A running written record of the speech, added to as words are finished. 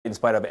In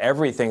spite of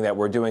everything that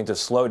we're doing to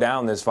slow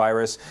down this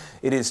virus,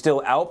 it is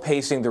still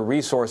outpacing the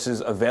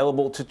resources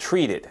available to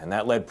treat it. And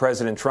that led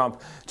President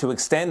Trump to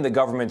extend the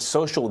government's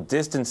social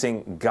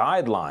distancing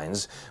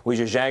guidelines.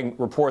 Weijia Jiang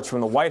reports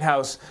from the White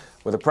House,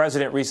 where the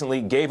president recently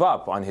gave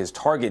up on his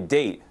target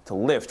date to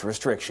lift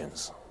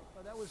restrictions.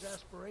 Well, that was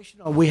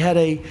aspirational. We had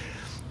an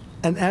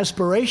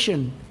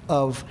aspiration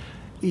of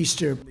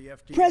Easter.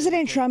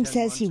 President Trump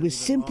says he was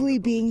simply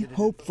being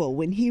hopeful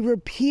when he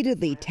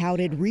repeatedly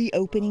touted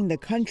reopening the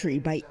country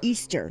by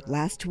Easter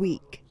last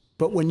week.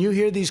 But when you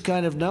hear these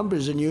kind of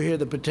numbers and you hear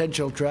the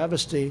potential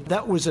travesty,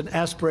 that was an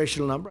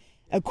aspirational number.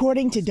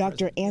 According to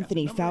Dr.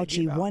 Anthony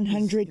Fauci,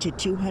 100 to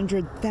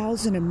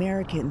 200,000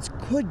 Americans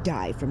could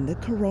die from the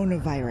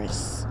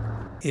coronavirus.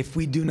 If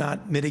we do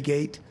not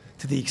mitigate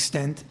to the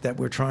extent that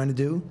we're trying to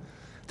do,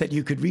 that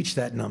you could reach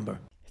that number.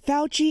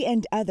 Fauci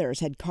and others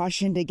had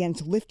cautioned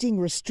against lifting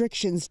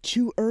restrictions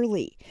too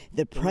early.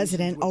 The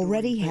president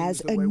already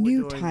has a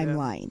new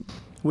timeline.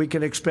 We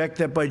can expect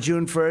that by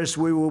June 1st,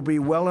 we will be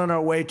well on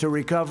our way to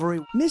recovery.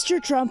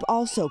 Mr. Trump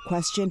also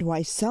questioned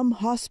why some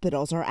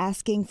hospitals are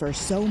asking for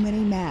so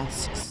many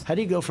masks. How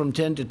do you go from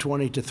 10 to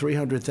 20 to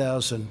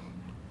 300,000,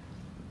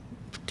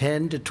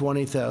 10 to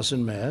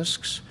 20,000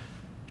 masks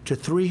to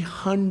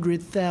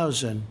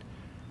 300,000,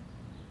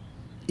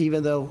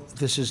 even though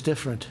this is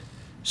different?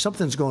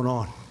 Something's going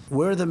on.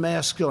 Where are the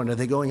masks going? Are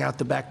they going out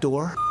the back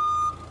door?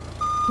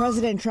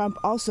 President Trump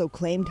also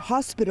claimed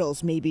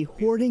hospitals may be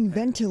hoarding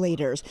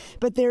ventilators,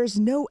 but there's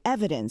no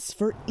evidence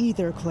for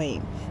either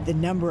claim. The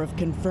number of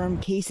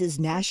confirmed cases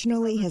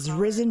nationally has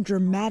risen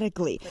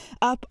dramatically,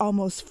 up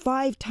almost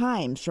 5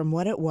 times from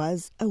what it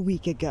was a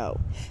week ago.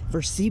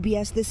 For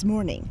CBS This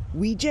Morning,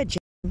 Weijia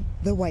Jiang,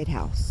 the White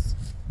House.